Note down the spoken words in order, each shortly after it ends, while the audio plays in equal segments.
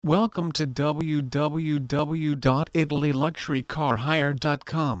Welcome to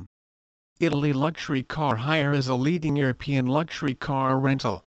www.italyluxurycarhire.com. Italy Luxury Car Hire is a leading European luxury car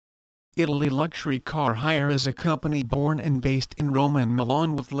rental. Italy Luxury Car Hire is a company born and based in Rome and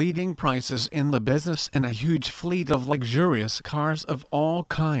Milan with leading prices in the business and a huge fleet of luxurious cars of all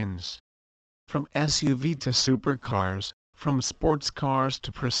kinds. From SUV to supercars, from sports cars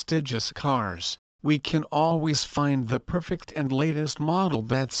to prestigious cars, we can always find the perfect and latest model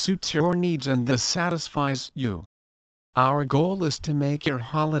that suits your needs and that satisfies you. Our goal is to make your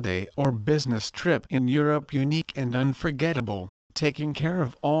holiday or business trip in Europe unique and unforgettable, taking care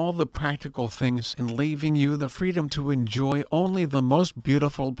of all the practical things and leaving you the freedom to enjoy only the most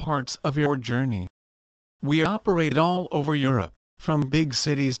beautiful parts of your journey. We operate all over Europe, from big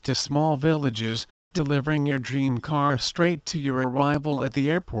cities to small villages, delivering your dream car straight to your arrival at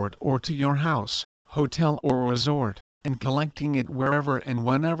the airport or to your house, hotel or resort, and collecting it wherever and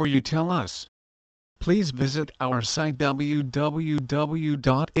whenever you tell us. Please visit our site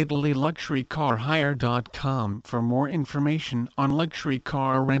www.italyluxurycarhire.com for more information on luxury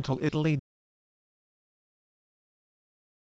car rental Italy.